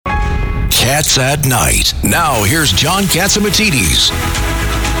Cats at Night. Now, here's John Catsimatidis.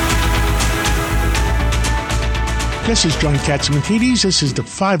 This is John Catsimatidis. This is the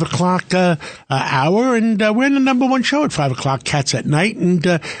 5 o'clock hour, and we're in the number one show at 5 o'clock, Cats at Night, and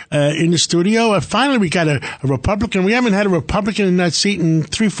in the studio. Finally, we got a Republican. We haven't had a Republican in that seat in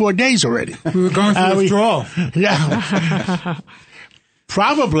 3-4 days already. We were going through withdrawal. Yeah.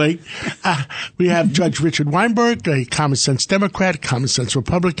 Probably. We have Judge Richard Weinberg, a common sense Democrat, common sense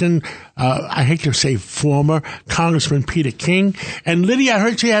Republican. I hate to say former Congressman Peter King. And Lydia, I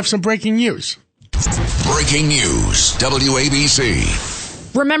heard you have some breaking news. Breaking news, WABC.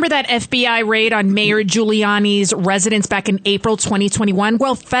 Remember that FBI raid on Mayor Giuliani's residence back in April 2021?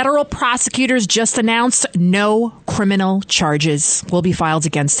 Well, federal prosecutors just announced no criminal charges will be filed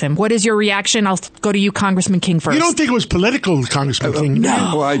against him. What is your reaction? I'll go to you, Congressman King, first. You don't think it was political, Congressman King?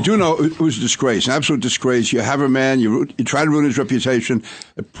 No. Well, I do know it was a disgrace, an absolute disgrace. You have a man, you try to ruin his reputation.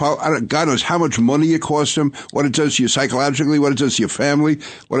 God knows how much money it cost him, what it does to you psychologically, what it does to your family,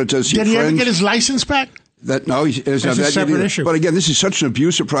 what it does to your friends. Did he ever get his license back? That's a separate issue. But again, this is such an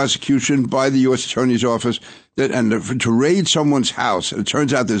abusive prosecution by the U.S. Attorney's Office to raid someone's house. And it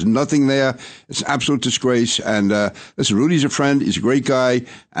turns out there's nothing there. It's an absolute disgrace. And listen, Rudy's a friend. He's a great guy.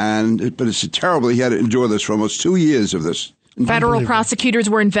 But it's terrible. He had to endure this for almost 2 years of this. Federal prosecutors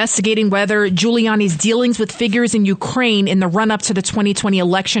were investigating whether Giuliani's dealings with figures in Ukraine in the run-up to the 2020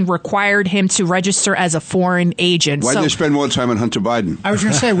 election required him to register as a foreign agent. Why did they spend more time on Hunter Biden? I was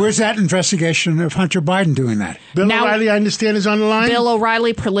going to say, where's that investigation of Hunter Biden doing that? Bill O'Reilly, I understand, is on the line. Bill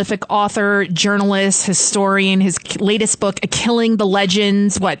O'Reilly, prolific author, journalist, historian. His latest book, Killing the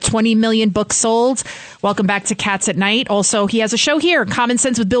Legends, 20 million books sold. Welcome back to Cats at Night. Also, he has a show here, Common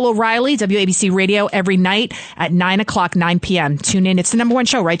Sense with Bill O'Reilly, WABC Radio, every night at 9 o'clock, 9 p.m. Tune in. It's the number one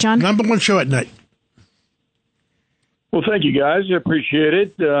show, right, John? Number one show at night. Well, thank you, guys. I appreciate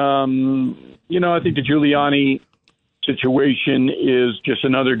it. I think the Giuliani situation is just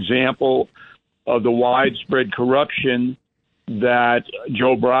another example of the widespread corruption that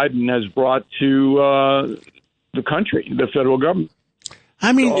Joe Biden has brought to the country, the federal government.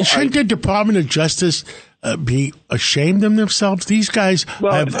 I mean, shouldn't the Department of Justice be ashamed of themselves? These guys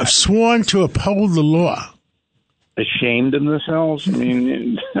have sworn to uphold the law. Ashamed of themselves? I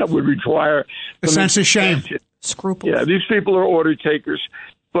mean, that would require a sense of shame. Scruples. Yeah, these people are order takers.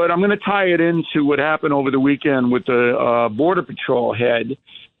 But I'm going to tie it into what happened over the weekend with the Border Patrol head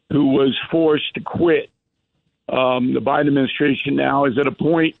who was forced to quit. The Biden administration now is at a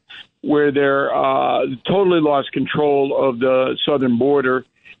point where they're totally lost control of the southern border.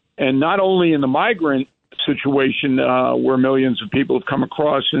 And not only in the migrant situation where millions of people have come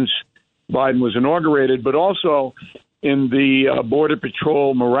across since Biden was inaugurated, but also in the Border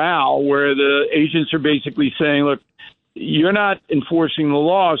Patrol morale, where the agents are basically saying, look, you're not enforcing the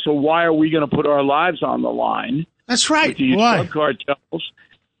law, so why are we going to put our lives on the line? That's right. These Why? drug cartels,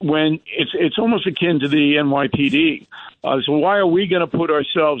 when it's almost akin to the NYPD. So why are we going to put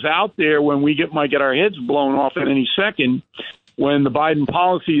ourselves out there when we might get our heads blown off at any second when the Biden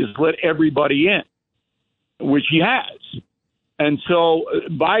policy is let everybody in, which he has. And so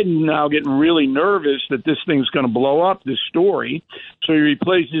Biden now getting really nervous that this thing's going to blow up, this story. So he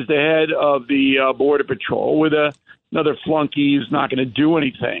replaces the head of the Border Patrol with another flunky who's not going to do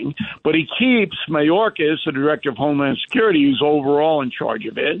anything. But he keeps Mayorkas, the director of Homeland Security, who's overall in charge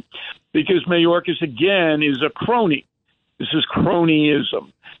of it, because Mayorkas, again, is a crony. This is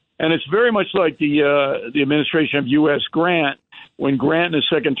cronyism. And it's very much like the administration of U.S. Grant, when Grant in his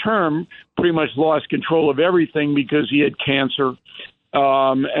second term pretty much lost control of everything because he had cancer,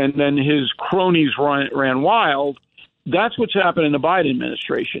 and then his cronies ran wild. That's what's happened in the Biden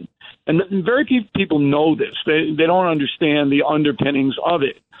administration. And very few people know this. They don't understand the underpinnings of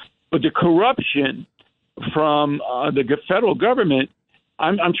it. But the corruption from the federal government,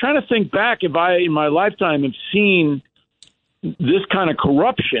 I'm trying to think back if I, in my lifetime, have seen this kind of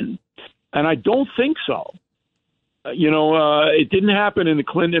corruption, and I don't think so. It didn't happen in the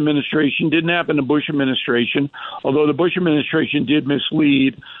Clinton administration, didn't happen in the Bush administration, although the Bush administration did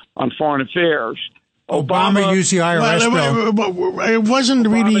mislead on foreign affairs. Obama used the IRS bill. It wasn't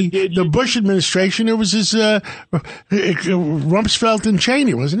really the Bush administration. It was his Rumsfeld and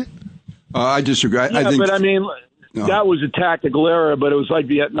Cheney, wasn't it? I disagree. That was a tactical error, but it was like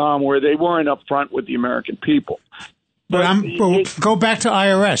Vietnam where they weren't up front with the American people. But go back to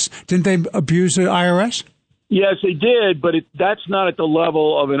IRS. Didn't they abuse the IRS? Yes, they did, but that's not at the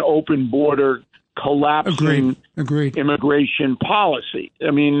level of an open border collapsing Agreed. immigration policy.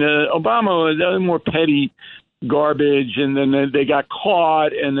 I mean, Obama was more petty garbage, and then they got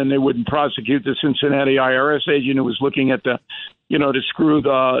caught, and then they wouldn't prosecute the Cincinnati IRS agent who was looking at the to screw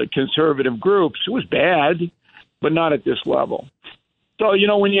the conservative groups. It was bad, but not at this level. So,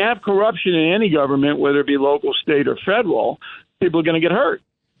 when you have corruption in any government, whether it be local, state, or federal, people are going to get hurt.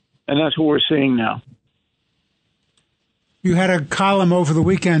 And that's what we're seeing now. You had a column over the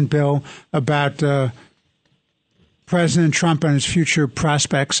weekend, Bill, about President Trump and his future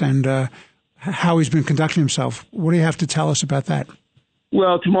prospects and how he's been conducting himself. What do you have to tell us about that?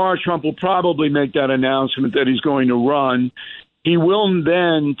 Well, tomorrow Trump will probably make that announcement that he's going to run. He will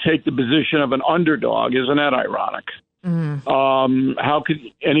then take the position of an underdog. Isn't that ironic? How could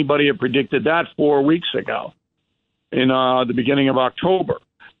anybody have predicted that 4 weeks ago in the beginning of October?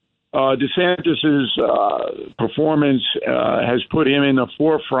 DeSantis's performance has put him in the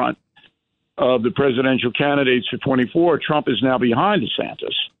forefront of the presidential candidates for 24. Trump is now behind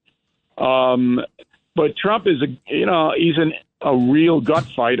DeSantis. But Trump is he's a real gut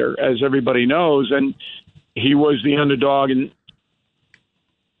fighter, as everybody knows, and he was the underdog, and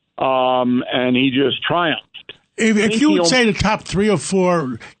he just triumphed. If you would say the top 3 or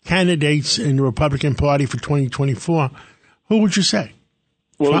 4 candidates in the Republican Party for 2024, who would you say?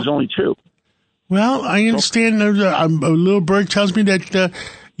 Well, there's only 2. Well, I understand. A little bird tells me that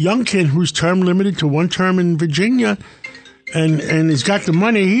Youngkin, who's term limited to 1 term in Virginia, and has got the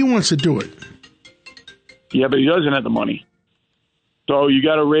money, he wants to do it. Yeah, but he doesn't have the money. So you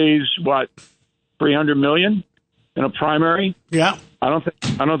got to raise $300 million in a primary? Yeah. I don't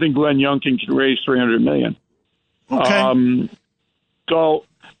think Glenn Youngkin can raise $300 million. Okay. So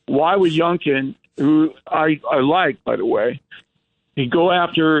why would Youngkin, who I like, by the way, he go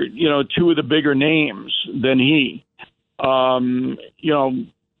after 2 of the bigger names than he? DeSantis,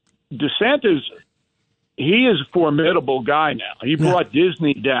 he is a formidable guy now. He brought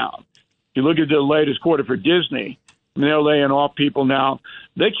Disney down. If you look at the latest quarter for Disney, they're laying off people now.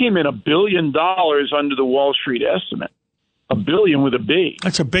 They came in $1 billion under the Wall Street estimate. $1 billion with a B.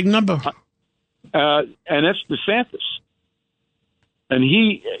 That's a big number. And that's DeSantis. And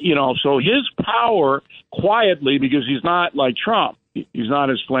he, so his power quietly, because he's not like Trump, he's not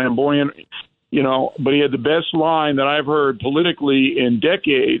as flamboyant, but he had the best line that I've heard politically in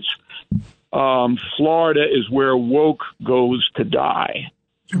decades. Florida is where woke goes to die.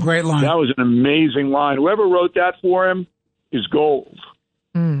 Great line. That was an amazing line. Whoever wrote that for him is gold.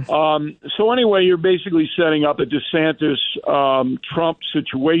 So anyway, you're basically setting up a DeSantis Trump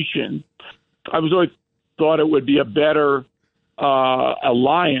situation. I always thought it would be a better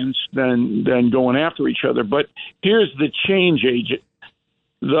alliance than going after each other. But here's the change agent.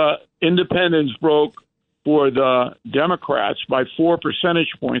 The independents broke for the Democrats by 4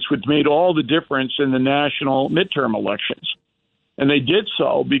 percentage points, which made all the difference in the national midterm elections. And they did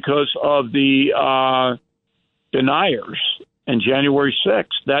so because of the deniers and January 6th.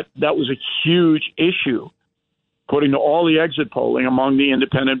 That was a huge issue, according to all the exit polling among the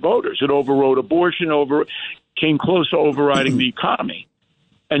independent voters. It overrode abortion, came close to overriding the economy.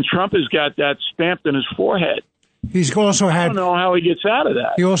 And Trump has got that stamped in his forehead. He's also had. I don't know how he gets out of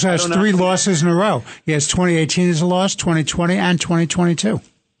that. He also has 3 losses in a row. He has 2018 as a loss, 2020, and 2022.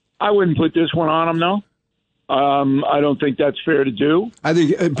 I wouldn't put this one on him, though. I don't think that's fair to do. I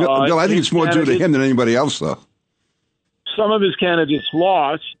think, Bill, I think it's more due to him than anybody else, though. Some of his candidates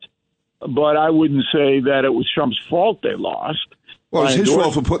lost, but I wouldn't say that it was Trump's fault they lost. Well, it's his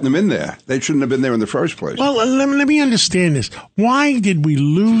fault for putting them in there. They shouldn't have been there in the first place. Well, let me understand this. Why did we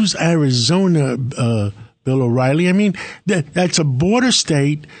lose Arizona, Bill O'Reilly? I mean, that's a border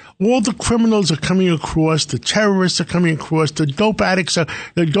state. All the criminals are coming across. The terrorists are coming across. The dope addicts are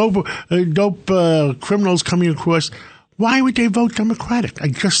dope criminals coming across. Why would they vote Democratic? I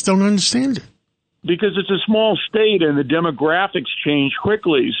just don't understand it. Because it's a small state and the demographics change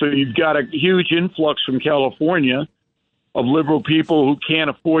quickly. So you've got a huge influx from California of liberal people who can't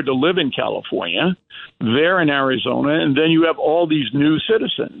afford to live in California. They're in Arizona. And then you have all these new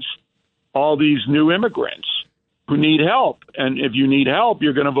citizens, all these new immigrants who need help. And if you need help,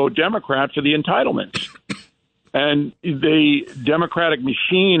 you're going to vote Democrat for the entitlements. And the Democratic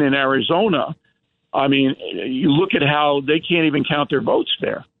machine in Arizona, I mean, you look at how they can't even count their votes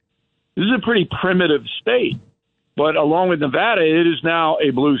there. This is a pretty primitive state. But along with Nevada, it is now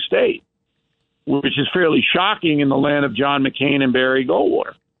a blue state, which is fairly shocking in the land of John McCain and Barry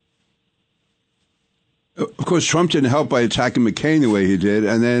Goldwater. Of course, Trump didn't help by attacking McCain the way he did.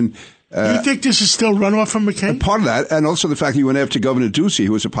 And then do you think this is still runoff from McCain? Part of that, and also the fact he went after Governor Ducey,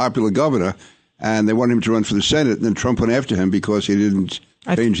 who was a popular governor, and they wanted him to run for the Senate, and then Trump went after him because he didn't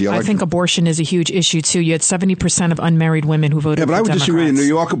change the election. I think abortion is a huge issue, too. You had 70% of unmarried women who voted for Democrats. Yeah, but I would disagree. In New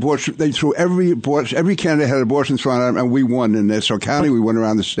York, abortion, they threw every candidate had abortion thrown at him, and we won in Nassau County. We won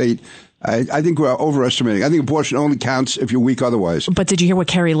around the state. I think we're overestimating. I think abortion only counts if you're weak otherwise. But did you hear what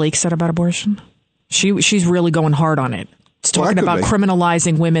Carrie Lake said about abortion? She's really going hard on it. It's talking about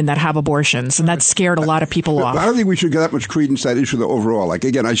criminalizing women that have abortions, and that scared a lot of people off. I don't think we should give that much credence to that issue overall. Like,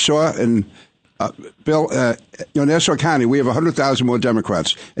 again, I saw in Bill, in Nassau County, we have 100,000 more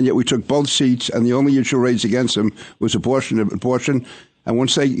Democrats, and yet we took both seats, and the only issue raised against them was abortion. And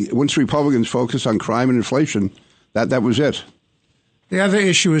once Republicans focused on crime and inflation, that was it. The other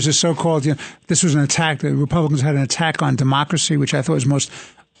issue is the so-called, this was an attack, the Republicans had an attack on democracy, which I thought was the most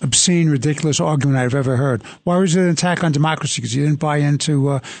obscene, ridiculous argument I've ever heard. Why was it an attack on democracy? Because you didn't buy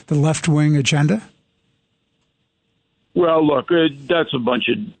into the left-wing agenda? Well, look, that's a bunch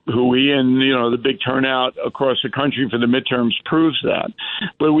of hooey, and, the big turnout across the country for the midterms proves that.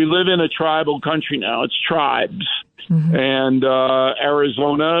 But we live in a tribal country now. It's tribes. Mm-hmm. And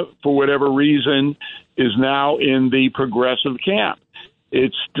Arizona, for whatever reason, is now in the progressive camp.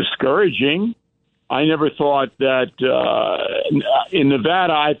 It's discouraging. I never thought that in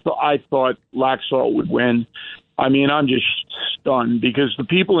Nevada, I thought Laxalt would win. I mean, I'm just stunned because the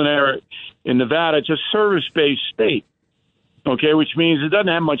people in Nevada, it's a service-based state, okay, which means it doesn't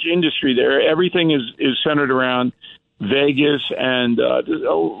have much industry there. Everything is centered around Vegas and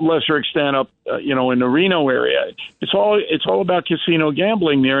a lesser extent up, in the Reno area. It's all about casino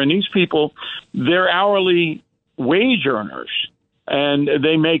gambling there, and these people, they're hourly wage earners. And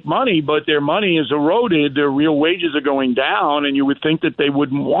they make money, but their money is eroded. Their real wages are going down, and you would think that they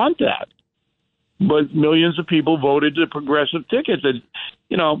wouldn't want that. But millions of people voted the progressive ticket. That,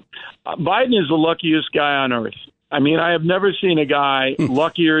 Biden is the luckiest guy on earth. I mean, I have never seen a guy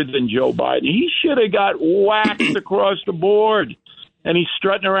luckier than Joe Biden. He should have got whacked across the board, and he's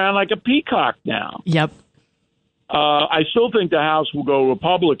strutting around like a peacock now. Yep. I still think the House will go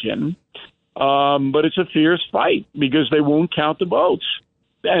Republican. But it's a fierce fight because they won't count the votes.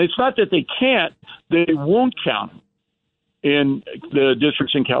 And it's not that they can't, they won't count them. In the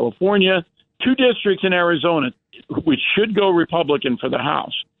districts in California, 2 districts in Arizona, which should go Republican for the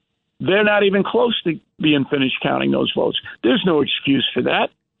House. They're not even close to being finished counting those votes. There's no excuse for that.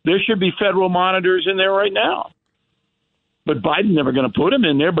 There should be federal monitors in there right now. But Biden's never going to put them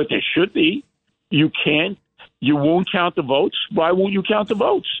in there, but there should be. You won't count the votes. Why won't you count the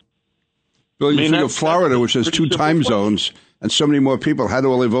votes? Well, you think of Florida, which has 2 time zones, and so many more people. Had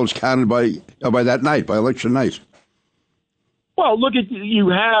all their votes counted by that night, by election night? Well, you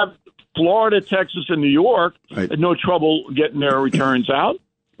have Florida, Texas, and New York right. had no trouble getting their returns out.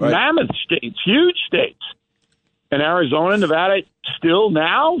 Right. Mammoth states, huge states. And Arizona, Nevada, still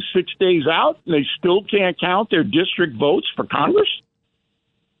now, 6 days out, they still can't count their district votes for Congress?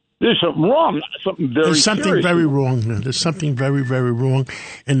 There's something wrong. There's something very wrong. There's something very, very wrong.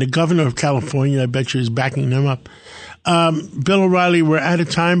 And the governor of California, I bet you, is backing them up. Bill O'Reilly, we're out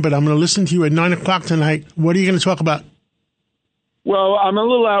of time, but I'm going to listen to you at 9 o'clock tonight. What are you going to talk about? Well, I'm a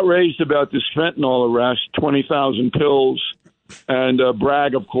little outraged about this fentanyl arrest, 20,000 pills. And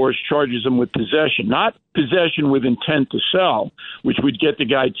Bragg, of course, charges him with possession. Not possession with intent to sell, which would get the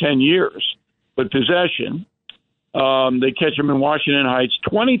guy 10 years, but possession. They catch him in Washington Heights.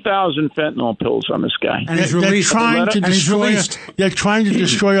 20,000 fentanyl pills on this guy. And he's released. They're trying to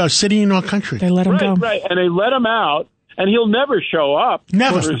destroy our city and our country. They let him go. Right, and they let him out, and he'll never show up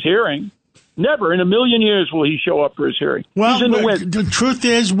for his hearing. Never in a million years will he show up for his hearing. Well, he's in the wind. The truth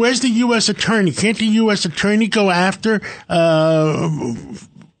is, where's the U.S. attorney? Can't the U.S. attorney go after, No,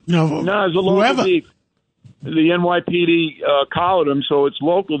 there's a local beef. The NYPD collared him, so it's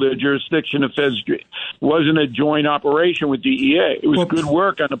local. The jurisdiction of Feds wasn't a joint operation with DEA. It was good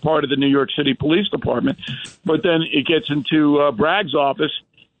work on the part of the New York City Police Department. But then it gets into Bragg's office.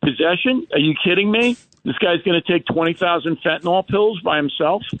 Possession? Are you kidding me? This guy's going to take 20,000 fentanyl pills by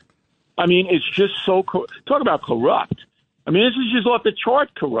himself? I mean, it's just so talk about corrupt. I mean, this is just off the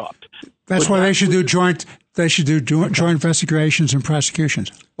chart corrupt. That's why they should do joint. They should do joint investigations and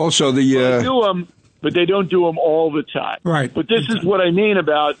prosecutions. Also, they do them, but they don't do them all the time. Right. But this is what I mean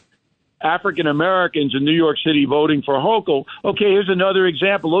about African Americans in New York City voting for Hochul. Okay, here's another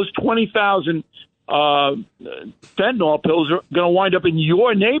example. Those 20,000 fentanyl pills are going to wind up in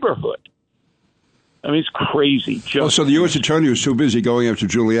your neighborhood. I mean, it's crazy. Also, the U.S. attorney was too busy going after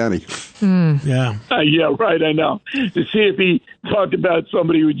Giuliani. Yeah. Yeah, right, I know. To see if he talked about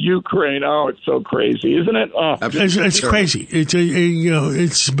somebody with Ukraine. Oh, it's so crazy, isn't it? Oh. It's crazy. It's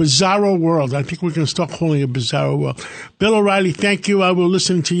it's a bizarro world. I think we can start calling it a bizarro world. Bill O'Reilly, thank you. I will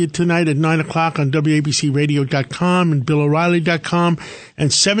listen to you tonight at 9 o'clock on WABCRadio.com and BillO'Reilly.com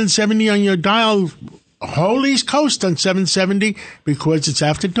and 770 on your dial whole East Coast on 770 because it's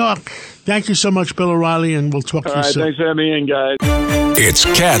after dark. Thank you so much, Bill O'Reilly, and we'll talk to you soon. Thanks for having me in, guys. It's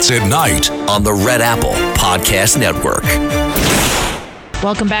Cats at Night on the Red Apple Podcast Network.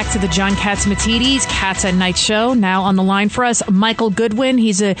 Welcome back to the John Catsimatidis Cats at Night show. Now on the line for us, Michael Goodwin.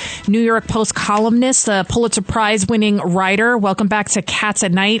 He's a New York Post columnist, a Pulitzer Prize-winning writer. Welcome back to Cats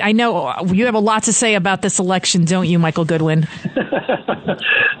at Night. I know you have a lot to say about this election, don't you, Michael Goodwin?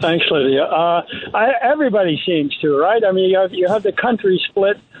 Thanks, Lydia. Everybody seems to, right? I mean, you have the country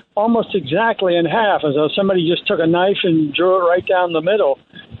split almost exactly in half, as though somebody just took a knife and drew it right down the middle,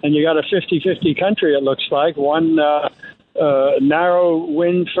 and you got a 50-50 country, it looks like. One narrow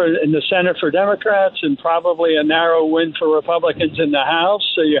win in the Senate for Democrats and probably a narrow win for Republicans in the House.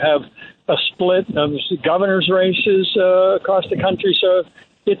 So you have a split of governor's races across the country. So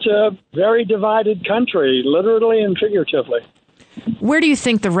it's a very divided country, literally and figuratively. Where do you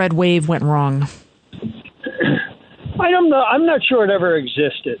think the red wave went wrong? I don't know. I'm not sure it ever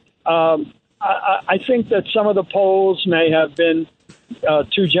existed. I think that some of the polls may have been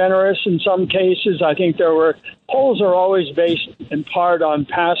too generous in some cases. I think polls are always based in part on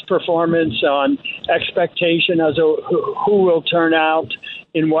past performance, on expectation as to who will turn out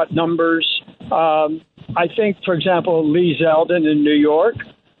in what numbers. I think, for example, Lee Zeldin in New York,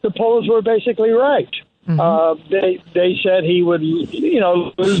 the polls were basically right. Mm-hmm. They said he would,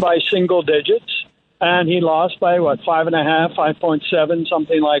 lose by single digits, and he lost by 5.5, 5.7,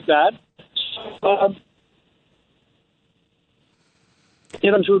 something like that.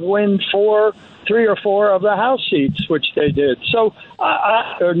 Would win 3 or 4 of the House seats, which they did. So,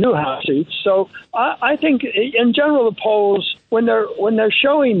 or new House seats. So, I think in general the polls, when they're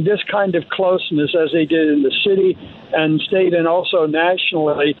showing this kind of closeness as they did in the city and state and also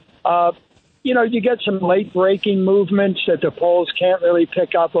nationally, you get some late breaking movements that the polls can't really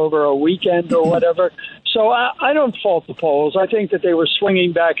pick up over a weekend or whatever. So I don't fault the polls. I think that they were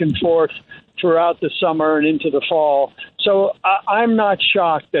swinging back and forth throughout the summer and into the fall. So I'm not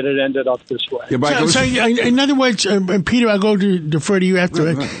shocked that it ended up this way. Yeah, so in other words, Peter, I'll go to defer to you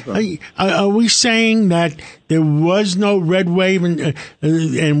after. Are we saying that there was no red wave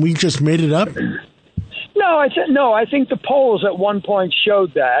and we just made it up? No, I think the polls at one point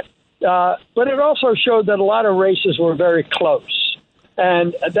showed that. But it also showed that a lot of races were very close.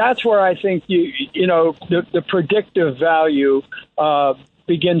 And that's where I think the predictive value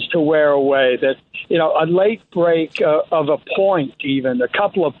begins to wear away. That a late break of a point, even a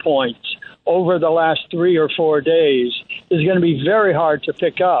couple of points over the last 3 or 4 days, is going to be very hard to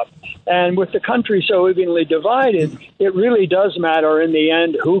pick up. And with the country so evenly divided, it really does matter in the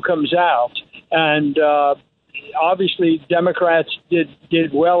end who comes out. And obviously, Democrats did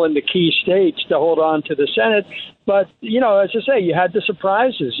well in the key states to hold on to the Senate. But, as I say, you had the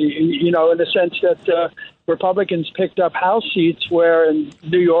surprises, in the sense that Republicans picked up House seats where in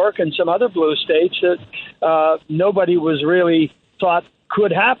New York and some other blue states that nobody was really thought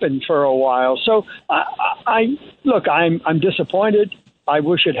could happen for a while. So, I'm disappointed. I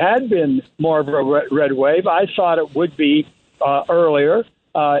wish it had been more of a red wave. I thought it would be earlier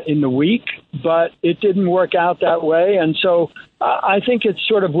in the week, but it didn't work out that way. And so I think it's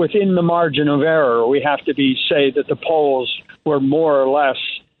sort of within the margin of error. We have to say that the polls were more or less,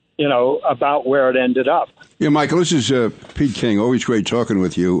 about where it ended up. Yeah, Michael, this is Pete King. Always great talking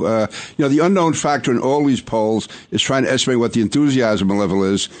with you. The unknown factor in all these polls is trying to estimate what the enthusiasm level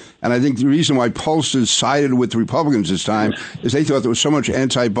is. And I think the reason why pollsters sided with the Republicans this time is they thought there was so much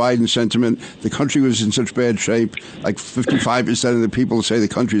anti-Biden sentiment. The country was in such bad shape. Like 55% of the people say the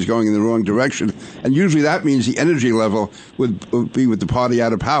country is going in the wrong direction. And usually that means the energy level would be with the party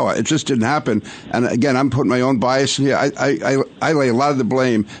out of power. It just didn't happen. And again, I'm putting my own bias here. I lay a lot of the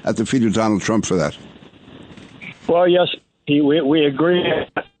blame at the feet of Donald Trump for that. Well, yes, we agree.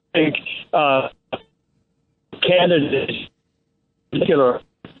 I think candidates in particular.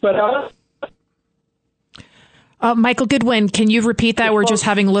 But Michael Goodwin, can you repeat that? We're just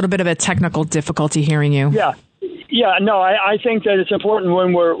having a little bit of a technical difficulty hearing you. Yeah. No, I think that it's important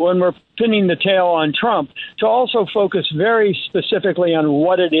when we're pinning the tail on Trump to also focus very specifically on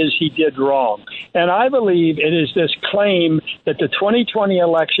what it is he did wrong. And I believe it is this claim that the 2020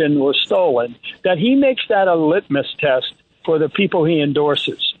 election was stolen, that he makes that a litmus test for the people he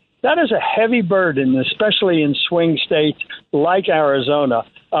endorses. That is a heavy burden, especially in swing states like Arizona,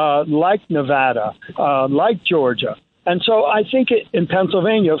 like Nevada, like Georgia. And so I think in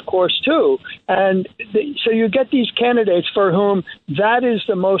Pennsylvania, of course, too. And so you get these candidates for whom that is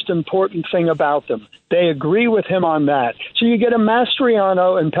the most important thing about them. They agree with him on that. So you get a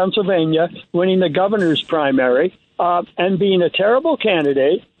Mastriano in Pennsylvania winning the governor's primary and being a terrible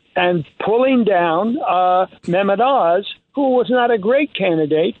candidate and pulling down Mehmet Oz, who was not a great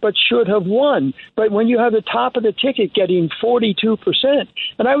candidate, but should have won. But when you have the top of the ticket getting 42%,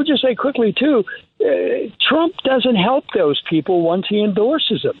 and I would just say quickly, too, Trump doesn't help those people once he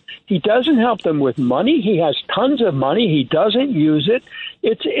endorses them. He doesn't help them with money. He has tons of money. He doesn't use it.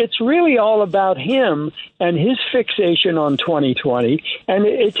 It's really all about him and his fixation on 2020, and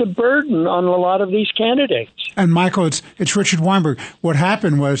it's a burden on a lot of these candidates. And, Michael, it's Richard Weinberg. What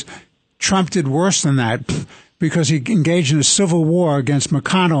happened was Trump did worse than that, because he engaged in a civil war against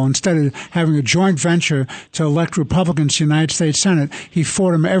McConnell. Instead of having a joint venture to elect Republicans to the United States Senate, he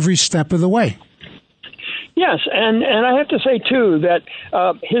fought him every step of the way. Yes, and I have to say, too, that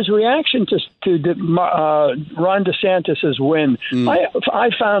his reaction to Ron DeSantis' win, I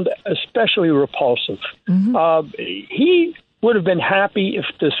found especially repulsive. He would have been happy if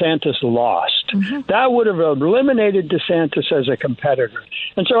DeSantis lost. That would have eliminated DeSantis as a competitor.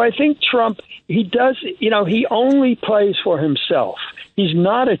 And so I think Trump, he only plays for himself. He's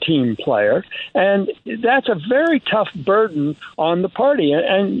not a team player, and that's a very tough burden on the party.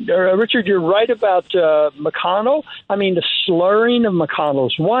 And Richard, you're right about McConnell. I mean, the slurring of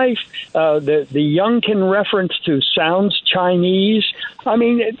McConnell's wife, the Youngkin reference to sounds Chinese. I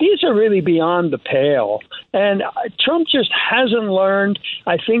mean, these are really beyond the pale. And Trump just hasn't learned.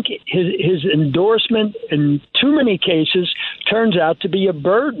 I think his endorsement in too many cases turns out to be a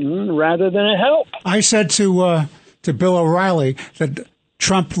burden rather than a help. I said to Bill O'Reilly that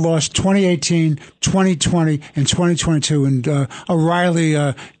Trump lost 2018, 2020, and 2022, and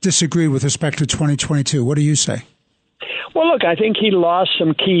O'Reilly disagreed with respect to 2022. What do you say? Well, look, I think he lost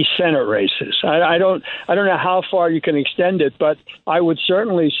some key Senate races. I don't know how far you can extend it, but I would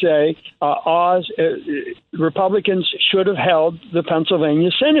certainly say Republicans should have held the Pennsylvania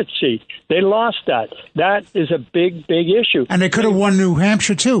Senate seat. They lost that. That is a big, big issue. And they could have won New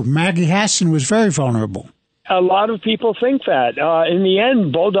Hampshire, too. Maggie Hassan was very vulnerable. A lot of people think that. In the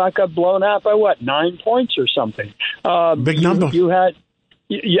end, Bolduc got blown out by, 9 points or something? Big number. You had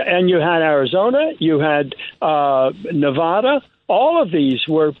Arizona, you had Nevada. All of these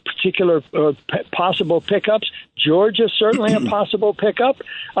were particular possible pickups. Georgia, certainly a possible pickup.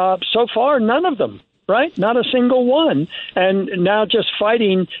 So far, none of them, right? Not a single one. And now just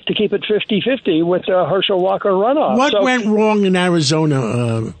fighting to keep it 50-50 with the Herschel Walker runoff. What went wrong in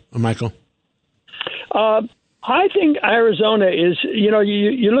Arizona, Michael? I think Arizona is,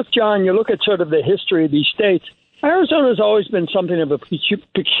 you look, John, you look at sort of the history of these states. Arizona has always been something of a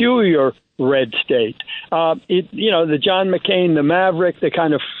peculiar red state. The John McCain, the maverick, the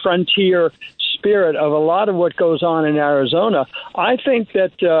kind of frontier spirit of a lot of what goes on in Arizona. I think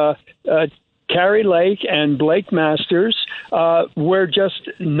that Kari Lake and Blake Masters were just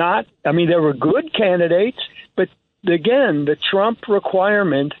not, they were good candidates, but again, the Trump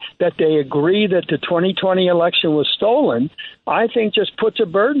requirement that they agree that the 2020 election was stolen, I think just puts a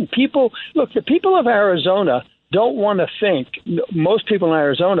burden. The people of Arizona don't want to think, most people in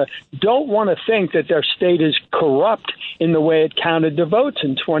Arizona don't want to think that their state is corrupt in the way it counted the votes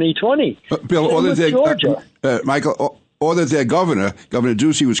in 2020. Bill, or that Michael, or that their Governor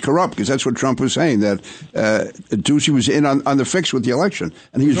Ducey, was corrupt, because that's what Trump was saying, that Ducey was in on the fix with the election,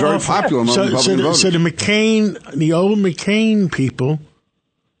 and he was very popular among Republican voters. So the old McCain people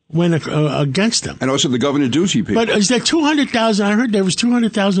went against him. And also the Governor Ducey people. But is there 200,000? I heard there was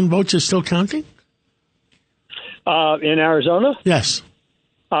 200,000 votes are still counting? In Arizona? Yes.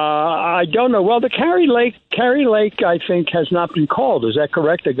 I don't know. Well, the Kari Lake, I think, has not been called. Is that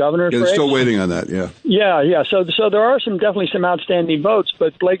correct? The governor's race? They're still waiting on that, yeah. Yeah. So there are definitely some outstanding votes,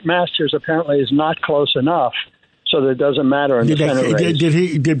 but Blake Masters apparently is not close enough, so that it doesn't matter in the Senate race.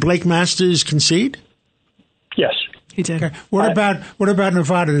 Did Blake Masters concede? Yes. He did. Okay. What about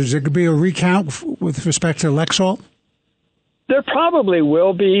Nevada? Is there going to be a recount with respect to Lexalt? There probably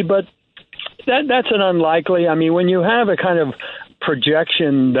will be, but that's an unlikely. When you have a kind of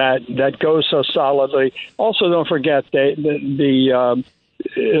projection that goes so solidly. Also, don't forget the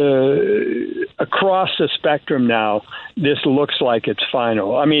across the spectrum now, this looks like it's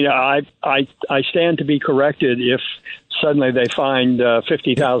final. I stand to be corrected if suddenly they find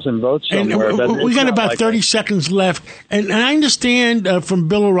 50,000 votes somewhere. And we got about 30 seconds left. And I understand from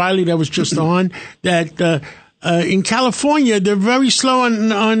Bill O'Reilly that was just on that in California, they're very slow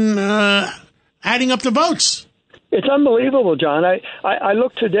on adding up the votes. It's unbelievable, John. I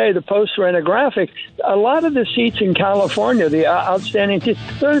looked today, the Post ran a graphic. A lot of the seats in California, the outstanding seats,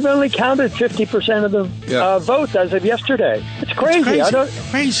 they've only counted 50% of the votes as of yesterday. It's crazy.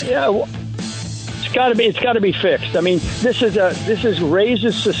 Crazy. Yeah, it's got to be fixed. This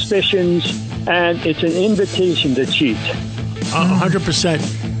raises suspicions, and it's an invitation to cheat.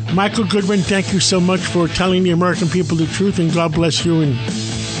 100%. Michael Goodwin, thank you so much for telling the American people the truth, and God bless you. And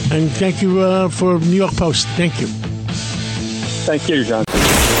thank you for New York Post. Thank you. Thank you, John.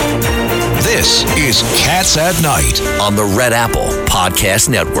 This is Cats at Night on the Red Apple Podcast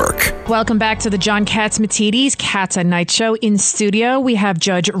Network. Welcome back to the John Catsimatidis Cats at Night show. In studio, we have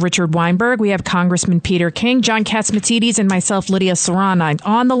Judge Richard Weinberg. We have Congressman Peter King, John Catsimatidis, and myself, Lydia Serrano.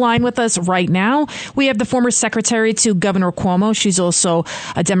 On the line with us right now, we have the former secretary to Governor Cuomo. She's also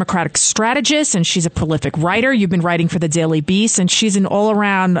a Democratic strategist, and she's a prolific writer. You've been writing for the Daily Beast, and she's an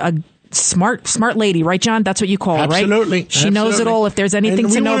all-around smart lady, right, John? That's what you call her, right? Absolutely. She knows it all. If there's anything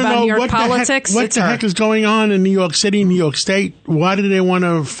to know about New York politics, what the heck is going on in New York City, New York State? Why do they want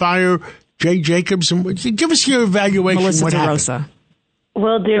to fire Jay Jacobs? And give us your evaluation. Melissa what DeRosa.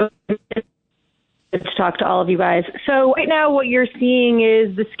 Will do. To talk to all of you guys. So right now what you're seeing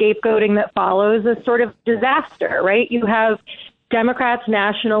is the scapegoating that follows a sort of disaster, right? You have Democrats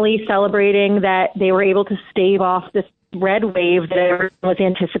nationally celebrating that they were able to stave off this red wave that everyone was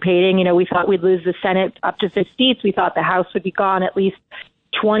anticipating. You know, we thought we'd lose the Senate up to 6 seats. We thought the House would be gone at least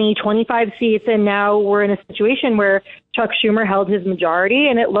 20, 25 seats. And now we're in a situation where Chuck Schumer held his majority,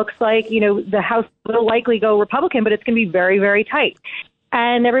 and it looks like, you know, the House will likely go Republican, but it's going to be very, very tight.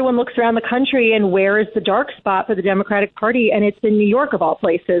 And everyone looks around the country, and where is the dark spot for the Democratic Party? And it's in New York, of all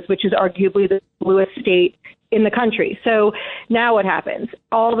places, which is arguably the bluest state in the country. So now what happens?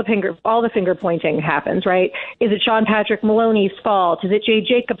 All the finger pointing happens, right? Is it Sean Patrick Maloney's fault? Is it Jay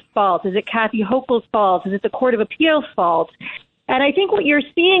Jacobs' fault? Is it Kathy Hochul's fault? Is it the Court of Appeals' fault? And I think what you're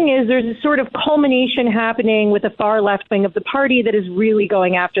seeing is there's a sort of culmination happening with the far left wing of the party that is really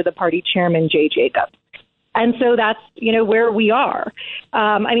going after the party chairman, Jay Jacobs. And so that's, you know, where we are.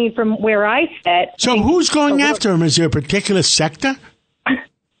 I mean, from where I sit. So who's going after him? Is there a particular sector?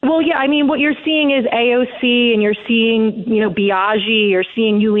 Well, yeah, I mean, what you're seeing is AOC, and you're seeing, you know, Biaggi, you're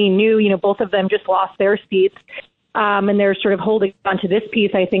seeing Yulie New, you know, both of them just lost their seats. And they're sort of holding on to this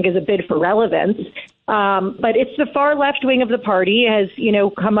piece, I think, as a bid for relevance. But it's the far left wing of the party has, you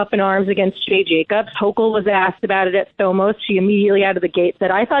know, come up in arms against Jay Jacobs. Hochul was asked about it at Thomos. She immediately out of the gate said,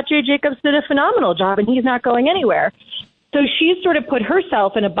 I thought Jay Jacobs did a phenomenal job and he's not going anywhere. So she's sort of put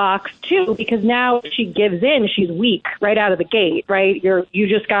herself in a box, too, because now if she gives in, she's weak right out of the gate, right? You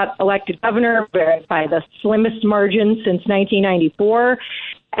just got elected governor by the slimmest margin since 1994.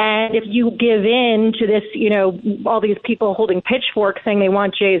 And if you give in to this, you know, all these people holding pitchforks saying they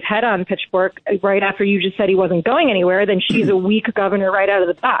want Jay's head on pitchfork right after you just said he wasn't going anywhere, then she's a weak governor right out of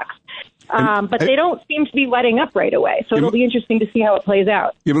the box. But they don't seem to be letting up right away. So it'll be interesting to see how it plays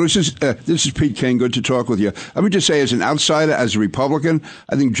out. Yeah, but this is Pete King. Good to talk with you. Let me just say, as an outsider, as a Republican,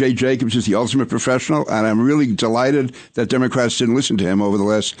 I think Jay Jacobs is the ultimate professional, and I'm really delighted that Democrats didn't listen to him over the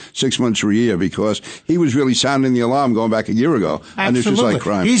last 6 months or a year, because he was really sounding the alarm going back a year ago. Absolutely. And it's just like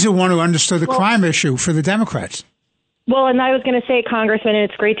crime. He's the one who understood the crime issue for the Democrats. Well, and I was going to say, Congressman, and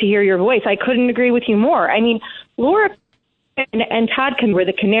it's great to hear your voice. I couldn't agree with you more. I mean, Laura and Todd were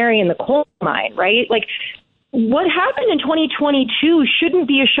the canary in the coal mine, right? Like, what happened in 2022 shouldn't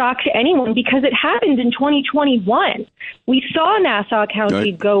be a shock to anyone because it happened in 2021. We saw Nassau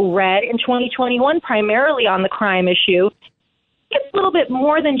County go red in 2021, primarily on the crime issue. It's a little bit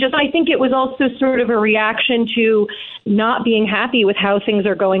more than just, I think it was also sort of a reaction to not being happy with how things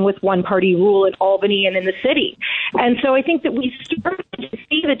are going with one party rule in Albany and in the city. And so I think that we started to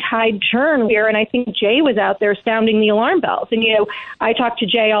see the tide turn here. And I think Jay was out there sounding the alarm bells. And, you know, I talk to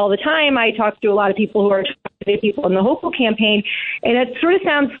Jay all the time. I talk to a lot of people who are people in the Hochul campaign. And it sort of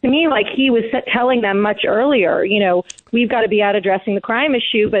sounds to me like he was telling them much earlier, you know, we've got to be out addressing the crime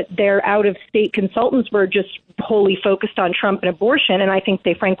issue, but their out-of-state consultants were just wholly focused on Trump and abortion, and I think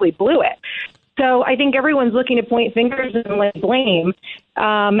they frankly blew it. So I think everyone's looking to point fingers and lay blame.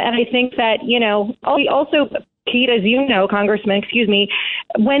 And I think that, you know, also, Pete, as you know, Congressman,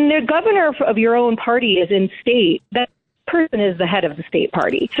 when the governor of your own party is in state, that person is the head of the state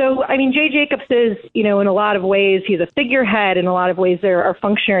party. So, I mean, Jay Jacobs is, you know, in a lot of ways, he's a figurehead. In a lot of ways, there are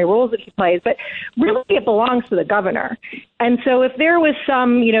functionary roles that he plays, but really it belongs to the governor. And so if there was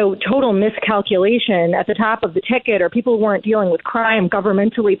some, you know, total miscalculation at the top of the ticket, or people weren't dealing with crime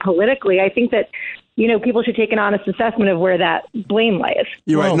governmentally, politically, I think that, you know, people should take an honest assessment of where that blame lies.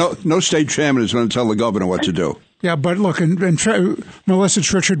 You're right. No state chairman is going to tell the governor what to do. Yeah, but look, Melissa,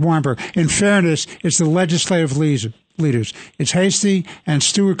 it's Richard Weinberg. In fairness, it's the legislative leaders. It's Hastie and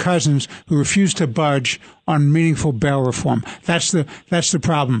Stuart Cousins who refuse to budge on meaningful bail reform. That's the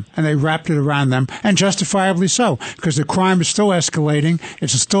problem. And they wrapped it around them, and justifiably so, because the crime is still escalating.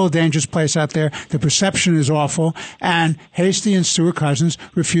 It's still a dangerous place out there. The perception is awful. And Hastie and Stuart Cousins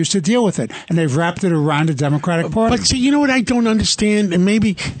refuse to deal with it. And they've wrapped it around the Democratic Party. But see, you know what I don't understand? And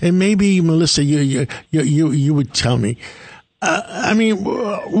maybe Melissa, you would tell me. I mean,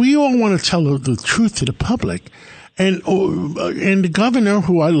 we all want to tell the truth to the public. And the governor,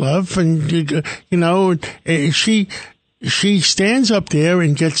 who I love, and she stands up there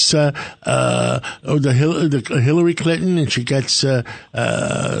and gets Hillary Clinton, and she gets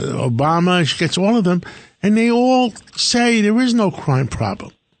Obama, she gets all of them, and they all say there is no crime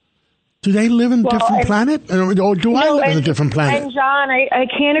problem. Do they live in a different planet? Or do I live in a different planet? And, John, I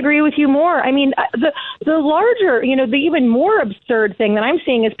can't agree with you more. I mean, the larger, the even more absurd thing that I'm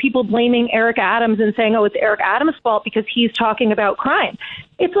seeing is people blaming Eric Adams and saying, oh, it's Eric Adams' fault because he's talking about crime.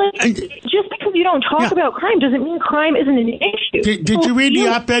 It's like, just because you don't talk about crime doesn't mean crime isn't an issue. Did you read the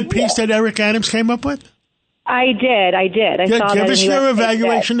op-ed piece that Eric Adams came up with? I did. I saw that. Give us your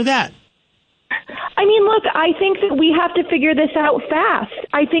evaluation of that. I mean, look, I think that we have to figure this out fast.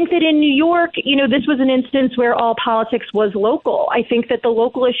 I think that in New York, this was an instance where all politics was local. I think that the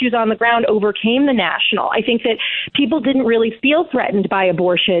local issues on the ground overcame the national. I think that people didn't really feel threatened by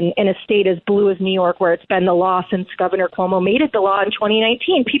abortion in a state as blue as New York, where it's been the law since Governor Cuomo made it the law in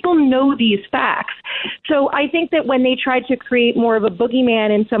 2019. People know these facts. So I think that when they tried to create more of a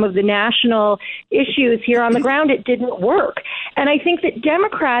boogeyman in some of the national issues here on the ground, it didn't work. And I think that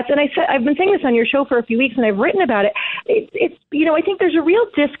Democrats, and I've been saying this on your show for a few weeks, and I've written about it. I think there's a real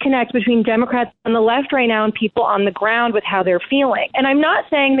disconnect between Democrats on the left right now and people on the ground with how they're feeling. And I'm not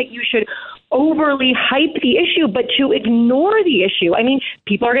saying that you should overly hype the issue, but to ignore the issue. I mean,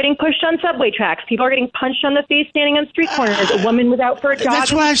 people are getting pushed on subway tracks. People are getting punched on the face standing on street corners. A woman was out for a jog.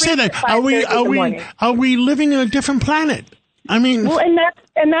 That's why I said that. Are we living in a different planet? I mean, well, and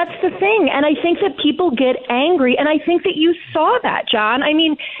that's the thing. And I think that people get angry. And I think that you saw that, John. I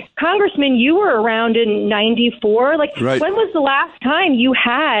mean, Congressman, you were around in 94. Right. When was the last time you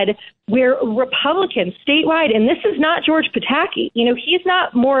had where Republicans statewide, and this is not George Pataki, he's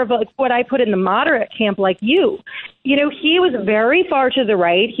not more of what I put in the moderate camp like you. He was very far to the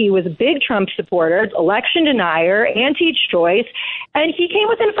right. He was a big Trump supporter, election denier, anti-choice, and he came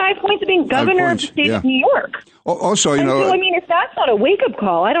within 5 points of being governor of the state of New York. Also, so, I mean, if that's not a wake-up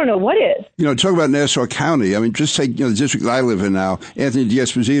call, I don't know what is. Talk about Nassau County. I mean, just take the district I live in now, Anthony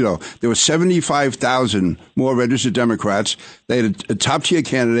D'Esposito. There were 75,000 more registered Democrats. They had a top-tier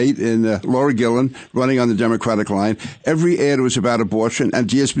candidate in Laura Gillen running on the Democratic line. Every ad was about abortion, and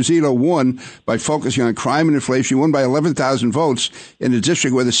D'Esposito won by focusing on crime and inflation. He won by 11,000 votes in a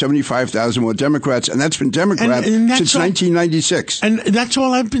district where there's 75,000 more Democrats, and that's been Democrat since 1996. And that's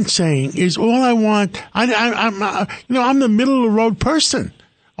all I've been saying is all I want. I'm the middle of the road person.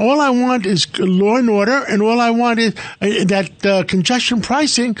 All I want is law and order, and all I want is that congestion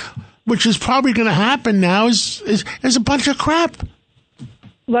pricing, which is probably going to happen now, is a bunch of crap.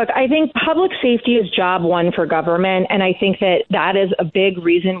 Look, I think public safety is job one for government, and I think that is a big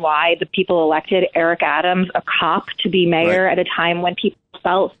reason why the people elected Eric Adams, a cop, to be mayor at a time when people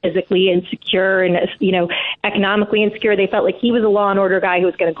felt physically insecure and, economically insecure. They felt like he was a law and order guy who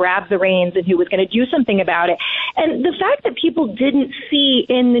was going to grab the reins and who was going to do something about it. And the fact that people didn't see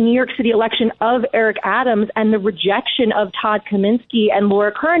in the New York City election of Eric Adams and the rejection of Todd Kaminsky and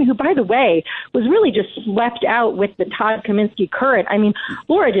Laura Curran, who, by the way, was really just left out with the Todd Kaminsky current. I mean,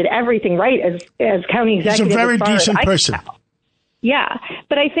 Laura did everything right as county executive. She's a very decent person. Yeah,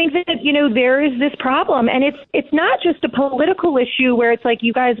 but I think that, there is this problem, and it's not just a political issue where it's like,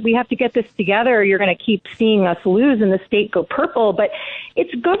 you guys, we have to get this together, or you're going to keep seeing us lose and the state go purple, but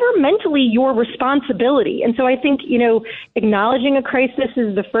it's governmentally your responsibility. And so I think, acknowledging a crisis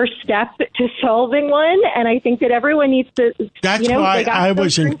is the first step to solving one, and I think that everyone needs to, that's why I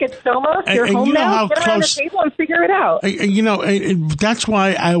was in Soma, you're home now, get around the table and figure it out. That's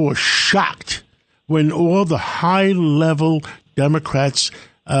why I was shocked when all the high-level Democrats,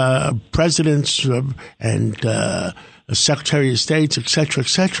 presidents, and Secretary of States, et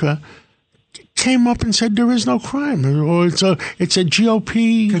cetera, came up and said there is no crime, or it's a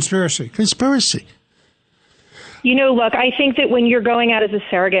GOP conspiracy. Look, I think that when you're going out as a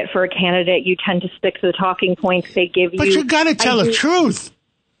surrogate for a candidate, you tend to stick to the talking points they give you. But you got to tell the truth.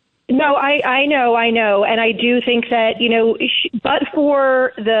 No, I know. And I do think that, but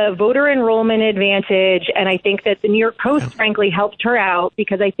for the voter enrollment advantage, and I think that the New York Post, frankly, helped her out,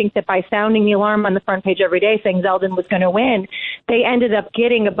 because I think that by sounding the alarm on the front page every day saying Zeldin was going to win, they ended up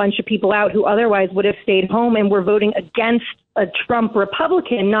getting a bunch of people out who otherwise would have stayed home and were voting against a Trump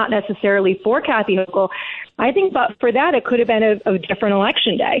Republican, not necessarily for Kathy Hochul. I think but for that, it could have been a different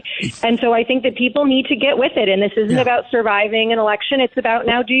election day. And so I think that people need to get with it. And this isn't about surviving an election. It's about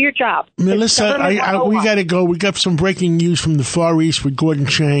now do your job. Melissa, we got to go. We got some breaking news from the Far East with Gordon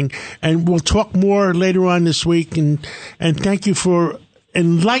Chang. And we'll talk more later on this week. And thank you for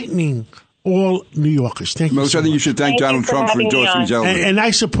enlightening all New Yorkers. Thank you. Most, I think you should thank Donald Trump for endorsing Zeldin. And I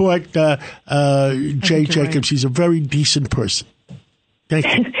support Jay Jacobs. He's a very decent person. Thank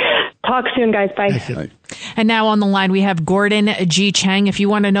you. Talk soon, guys. Bye. And now on the line, we have Gordon G. Chang. If you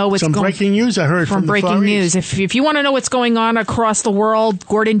want to know what's some breaking news I heard from breaking news. If you want to know what's going on across the world,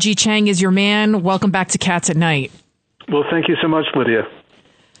 Gordon G. Chang is your man. Welcome back to Cats at Night. Well, thank you so much, Lydia.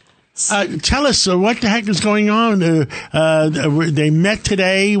 Tell us what the heck is going on. They met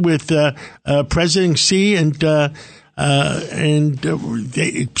today with President Xi, and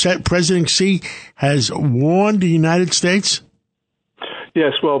President Xi has warned the United States.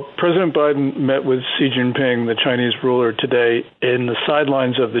 Yes, well, President Biden met with Xi Jinping, the Chinese ruler, today in the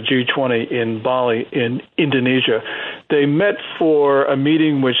sidelines of the G20 in Bali in Indonesia. They met for a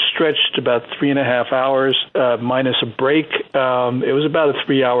meeting which stretched about 3.5 hours, minus a break. It was about a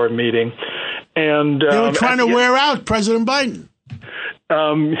 3-hour meeting. And they were trying to wear out President Biden.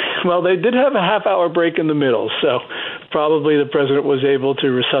 Well, they did have a half-hour break in the middle, so probably the president was able to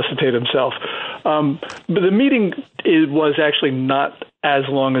resuscitate himself. But the meeting was actually not as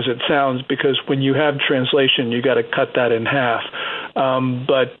long as it sounds, because when you have translation, you got to cut that in half.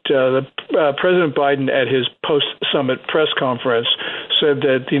 But President Biden, at his post-summit press conference, said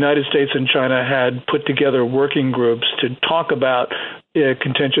that the United States and China had put together working groups to talk about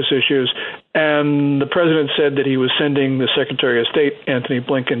contentious issues, and the president said that he was sending the Secretary of State, Antony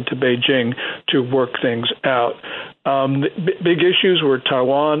Blinken, to Beijing to work things out. Big issues were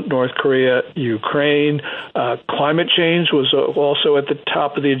Taiwan, North Korea, Ukraine. Climate change was also at the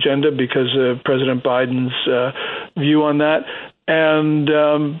top of the agenda because of President Biden's view on that. And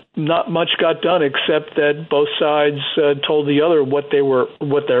not much got done, except that both sides told the other what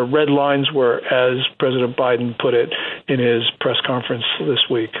their red lines were, as President Biden put it in his press conference this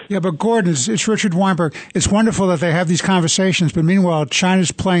week. Yeah, but Gordon, it's Richard Weinberg. It's wonderful that they have these conversations, but meanwhile,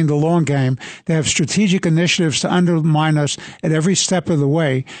 China's playing the long game. They have strategic initiatives to undermine us at every step of the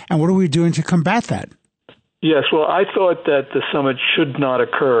way. And what are we doing to combat that? Yes, well, I thought that the summit should not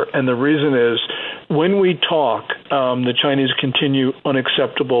occur, and the reason is when we talk, the Chinese continue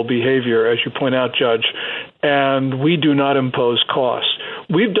unacceptable behavior, as you point out, Judge, and we do not impose costs.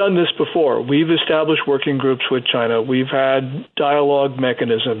 We've done this before. We've established working groups with China. We've had dialogue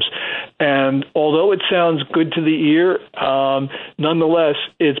mechanisms. And although it sounds good to the ear, nonetheless,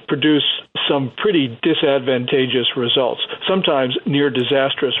 it's produced some pretty disadvantageous results, sometimes near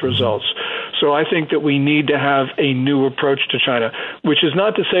disastrous results. So I think that we need to have a new approach to China, which is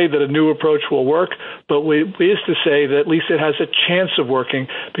not to say that a new approach will work, but it is to say that at least it has a chance of working,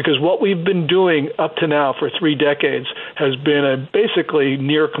 because what we've been doing up to now for 3 decades has been a basically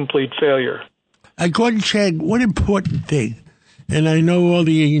near complete failure. Gordon Chang, one important thing, and I know all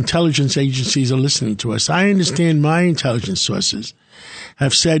the intelligence agencies are listening to us. I understand my intelligence sources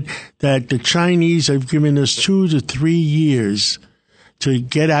have said that the Chinese have given us 2 to 3 years to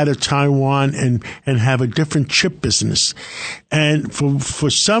get out of Taiwan and have a different chip business. And for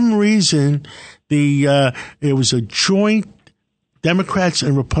some reason, it was a joint Democrats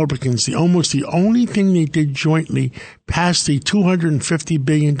and Republicans, almost the only thing they did jointly, passed the $250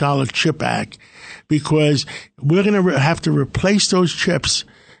 billion CHIP Act, because we're going to have to replace those chips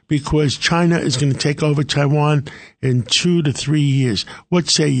because China is going to take over Taiwan in 2 to 3 years. What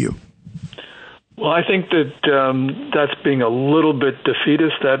say you? Well, I think that that's being a little bit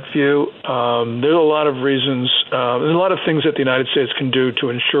defeatist, that view. There's a lot of reasons, there's a lot of things that the United States can do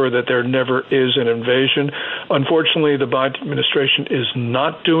to ensure that there never is an invasion. Unfortunately, the Biden administration is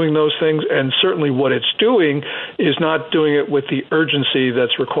not doing those things, and certainly what it's doing is not doing it with the urgency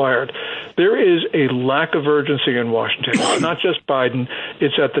that's required. There is a lack of urgency in Washington. It's not just Biden.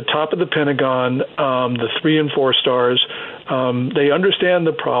 It's at the top of the Pentagon, the 3 and 4 stars. They understand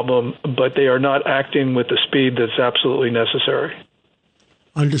the problem, but they are not acting with the speed that's absolutely necessary.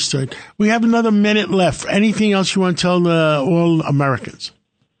 Understood. We have another minute left. Anything else you want to tell all Americans?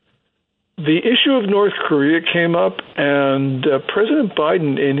 The issue of North Korea came up, and President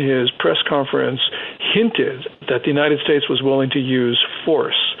Biden, in his press conference, hinted that the United States was willing to use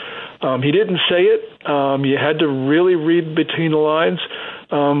force. He didn't say it. You had to really read between the lines.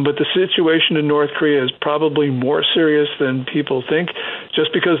 But the situation in North Korea is probably more serious than people think.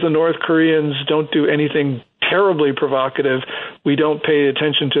 Just because the North Koreans don't do anything terribly provocative, we don't pay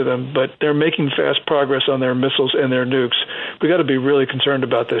attention to them. But they're making fast progress on their missiles and their nukes. We got to be really concerned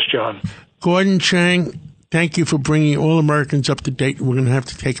about this, John. Gordon Chang, thank you for bringing all Americans up to date. We're going to have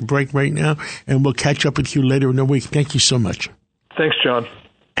to take a break right now, and we'll catch up with you later in the week. Thank you so much. Thanks, John.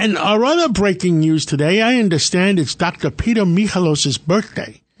 And our other breaking news today, I understand it's Dr. Peter Michalos'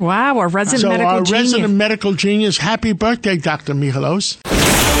 birthday. Wow, our resident medical genius. Resident medical genius. Happy birthday, Dr. Michalos.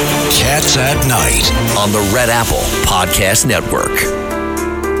 Cats at Night on the Red Apple Podcast Network.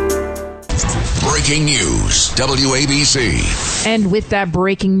 Breaking news, WABC. And with that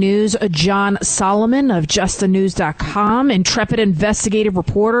breaking news, John Solomon of JustTheNews.com, intrepid investigative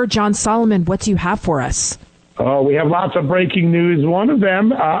reporter. John Solomon, what do you have for us? Oh, we have lots of breaking news. One of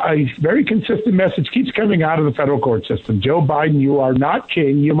them, a very consistent message keeps coming out of the federal court system. Joe Biden, you are not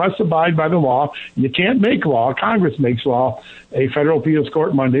king. You must abide by the law. You can't make law. Congress makes law. A federal appeals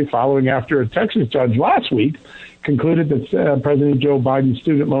court Monday, following after a Texas judge last week concluded that President Joe Biden's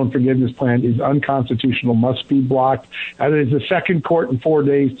student loan forgiveness plan is unconstitutional, must be blocked. And it is the second court in 4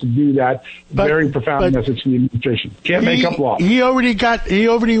 days to do that. Very profound message to the administration. Can't make up law. He already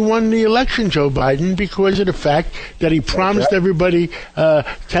won the election, Joe Biden, because of the fact that he promised everybody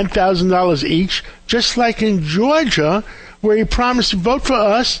 $10,000 each, just like in Georgia, where he promised to vote for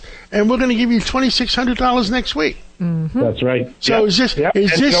us, and we're going to give you $2,600 next week. Mm-hmm. That's right. So is this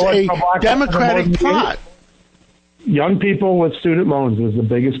a Democratic plot? Young people with student loans was the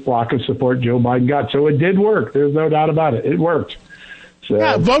biggest block of support Joe Biden got. So it did work. There's no doubt about it. It worked. So,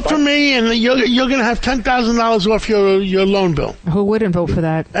 yeah, vote for me, and you're going to have $10,000 off your loan bill. Who wouldn't vote for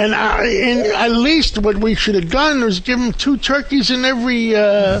that? And at least what we should have done was give them 2 turkeys in every,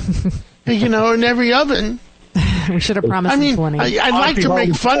 in every oven. We should have promised. I mean, 20. I'd like to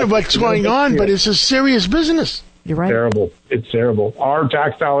make fun of what's going on, but it's a serious business. You're right. Terrible. It's terrible. Our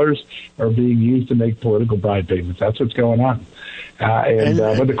tax dollars are being used to make political bribe payments. That's what's going on.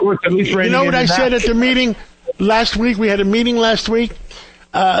 But the court's at least you know what I said at the meeting last week? We had a meeting last week.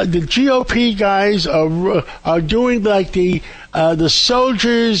 The GOP guys are doing like the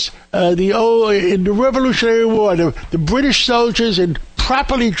soldiers, in the Revolutionary War, the British soldiers, and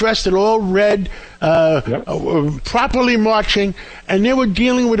properly dressed in all red, properly marching, and they were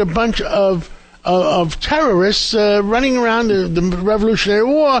dealing with a bunch of terrorists running around the Revolutionary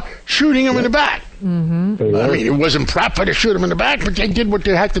War, shooting them in the back. Mm-hmm. I mean, it wasn't proper to shoot them in the back, but they did what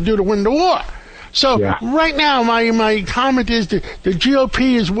they had to do to win the war. So right now, my comment is that the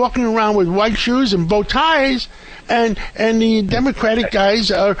GOP is walking around with white shoes and bow ties, and the Democratic guys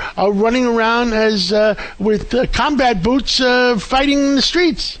are running around as with combat boots, fighting in the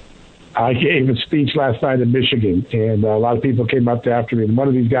streets. I gave a speech last night in Michigan, and a lot of people came up after me. And one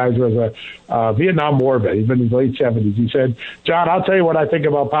of these guys was a Vietnam War vet. He's been in his late 70s. He said, John, I'll tell you what I think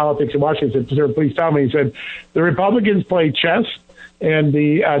about politics in Washington. I said, sir, please tell me. He said, the Republicans play chess, and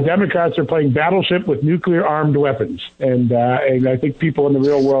the Democrats are playing battleship with nuclear-armed weapons. And I think people in the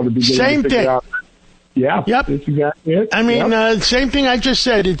real world are beginning to figure out. Yeah. Yep. That's exactly it. I mean, same thing I just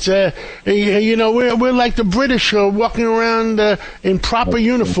said. It's we're like the British walking around in proper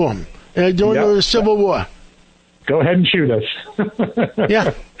uniform during the Civil War. Go ahead and shoot us.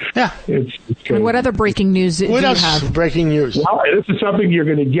 Yeah. It's and what other breaking news do you have? Breaking news? Well, this is something you're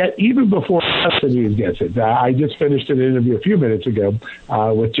going to get even before the news gets it. I just finished an interview a few minutes ago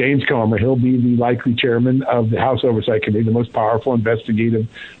with James Comer. He'll be the likely chairman of the House Oversight Committee, the most powerful investigative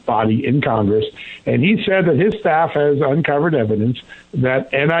body in Congress. And he said that his staff has uncovered evidence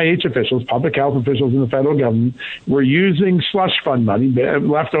that NIH officials, public health officials in the federal government, were using slush fund money,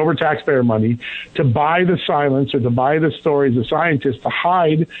 leftover taxpayer money, to buy the silence or to buy the stories of scientists to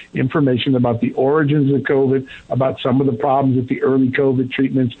hide information about the origins of COVID, about some of the problems with the early COVID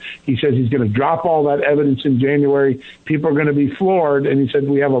treatments. He says he's going to drop all that evidence in January. People are going to be floored. And he said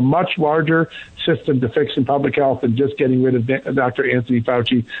we have a much larger system to fix in public health than just getting rid of Dr. Anthony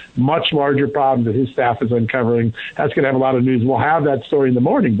Fauci. Much larger problem that his staff is uncovering. That's going to have a lot of news. We'll have that story in the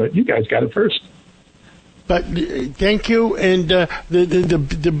morning, but you guys got it first. But thank you. And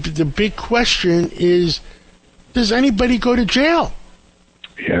the big question is, does anybody go to jail?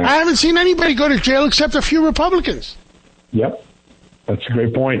 Yeah. I haven't seen anybody go to jail except a few Republicans. Yep. That's a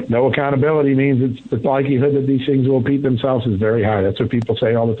great point. No accountability means the likelihood that these things will repeat themselves is very high. That's what people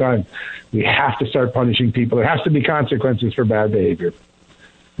say all the time. We have to start punishing people. There has to be consequences for bad behavior.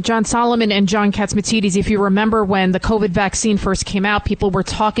 John Solomon and John Catsimatidis, if you remember when the COVID vaccine first came out, people were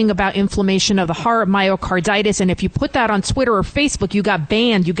talking about inflammation of the heart, myocarditis, and if you put that on Twitter or Facebook, you got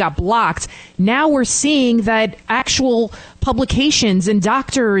banned, you got blocked. Now we're seeing that actual publications and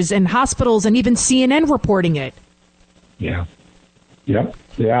doctors and hospitals and even CNN reporting it. Yeah. Yep.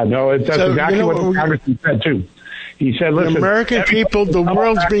 Yeah, no, that's exactly what the congressman said, too. He said, listen, the American people, the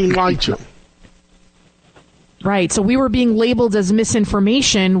world's being lied to. Right. So we were being labeled as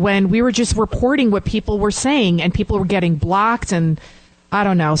misinformation when we were just reporting what people were saying, and people were getting blocked, and I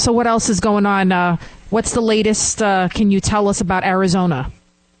don't know. So what else is going on? What's the latest? Can you tell us about Arizona?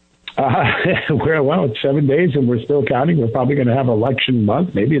 Well, it's 7 days and we're still counting. We're probably going to have election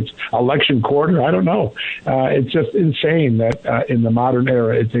month. Maybe it's election quarter. I don't know. It's just insane that in the modern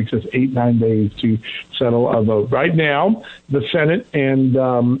era, it takes us 8-9 days to settle a vote. Right now, the Senate and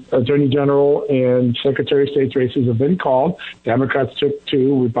Attorney General and Secretary of State's races have been called. Democrats took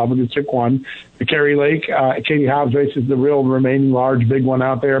 2, Republicans took 1. The Kari Lake, Katie Hobbs race is the real remaining large, big one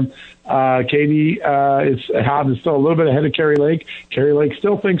out there. Hobbs is still a little bit ahead of Kari Lake. Kari Lake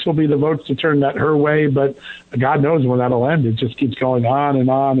still thinks will be the votes to turn that her way, but God knows when that'll end. It just keeps going on and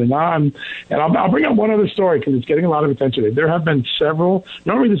on and on. And I'll bring up one other story because it's getting a lot of attention. There have been several.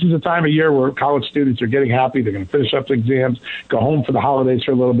 Normally, this is a time of year where college students are getting happy. They're going to finish up the exams, go home for the holidays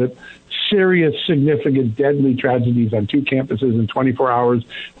for a little bit. Serious, significant, deadly tragedies on 2 campuses in 24 hours.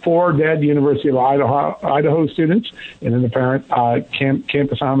 4 dead University of Idaho students, and then the parent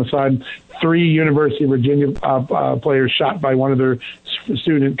campus homicide. 3 University of Virginia players shot by one of their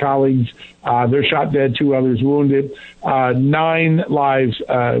student colleagues. They're shot dead, 2 others wounded. 9 lives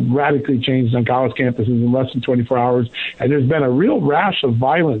radically changed on college campuses in less than 24 hours. And there's been a real rash of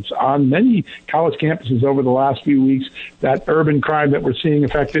violence on many college campuses over the last few weeks. That urban crime that we're seeing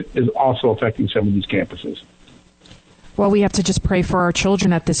affected is also affecting some of these campuses. Well, we have to just pray for our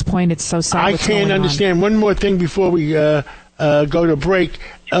children at this point. It's so sad. I can't understand. One more thing before we go to break.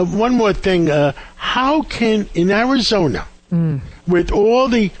 One more thing. How can, in Arizona, with all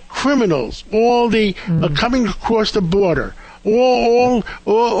the criminals, all the coming across the border, all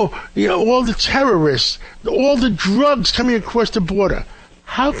the terrorists, all the drugs coming across the border,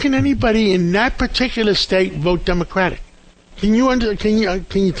 how can anybody in that particular state vote Democratic? Can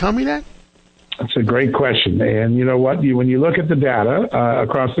you tell me that? That's a great question. And you know what? When you look at the data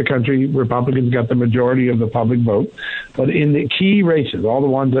across the country, Republicans got the majority of the public vote. But in the key races, all the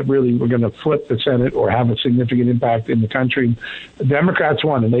ones that really were going to flip the Senate or have a significant impact in the country, the Democrats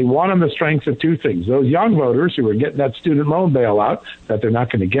won. And they won on the strength of 2 things. Those young voters who were getting that student loan bailout that they're not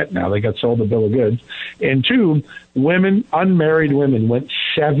going to get now. They got sold a bill of goods. And 2, women, unmarried women, went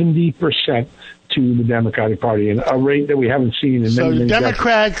 70% to the Democratic Party, and a rate that we haven't seen in many, many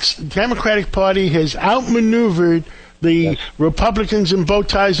decades. So the Democratic Party has outmaneuvered the Republicans in bow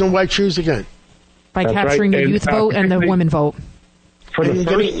ties and white shoes again. By capturing the youth vote and the women vote. For the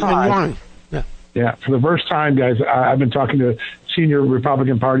first time. Yeah, for the first time, guys, I've been talking to senior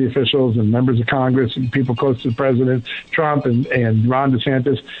Republican Party officials and members of Congress and people close to President Trump and Ron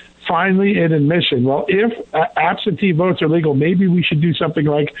DeSantis. Finally, an admission. Well, if absentee votes are legal, maybe we should do something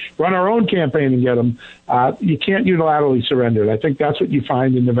like run our own campaign and get them. You can't unilaterally surrender. And I think that's what you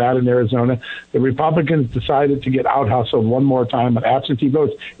find in Nevada and Arizona. The Republicans decided to get out-hustled one more time on absentee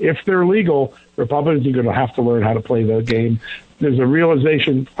votes. If they're legal, Republicans are going to have to learn how to play the game. There's a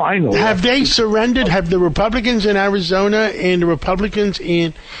realization finally. Have they surrendered? Have the Republicans in Arizona and the Republicans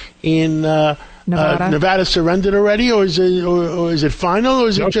in Nevada surrendered already, or is it final, or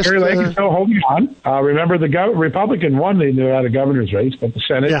is it just? Kari Lake is still holding on. Remember, the Republican won the Nevada governor's race, but the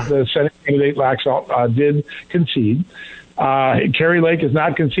Senate candidate Laxalt did concede. Kari Lake is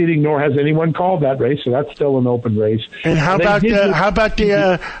not conceding, nor has anyone called that race, so that's still an open race. And how about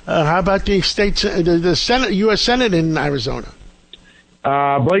the states, the Senate, U.S. Senate in Arizona?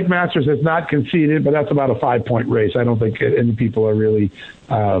 Blake Masters has not conceded, but that's about a 5-point race. I don't think any people are really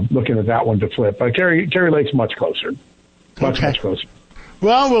looking at that one to flip. But Kari Lake's much closer. Much closer.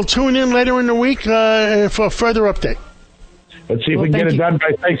 Well, we'll tune in later in the week for a further update. Let's see if we can get it done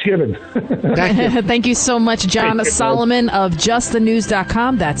by Thanksgiving. Thank you. Thank you so much, John Solomon of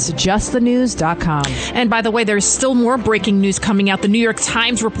JustTheNews.com. That's JustTheNews.com. And by the way, there's still more breaking news coming out. The New York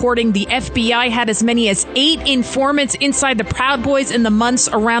Times reporting the FBI had as many as 8 informants inside the Proud Boys in the months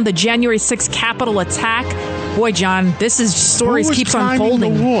around the January 6th Capitol attack. Boy, John, stories keeps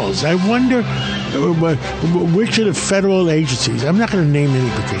unfolding. The walls? I wonder which of the federal agencies, I'm not going to name any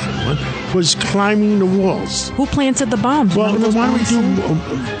particular one, was climbing the walls. Who planted the bombs? Well, why don't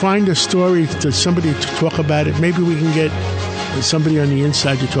we find a story to somebody to talk about it? Maybe we can get somebody on the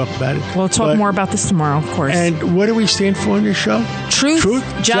inside to talk about it. We'll talk more about this tomorrow, of course. And what do we stand for in this show?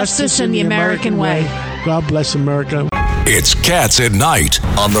 Truth, justice, and the American way. God bless America. It's Cats at Night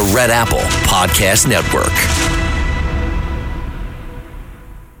on the Red Apple Podcast Network.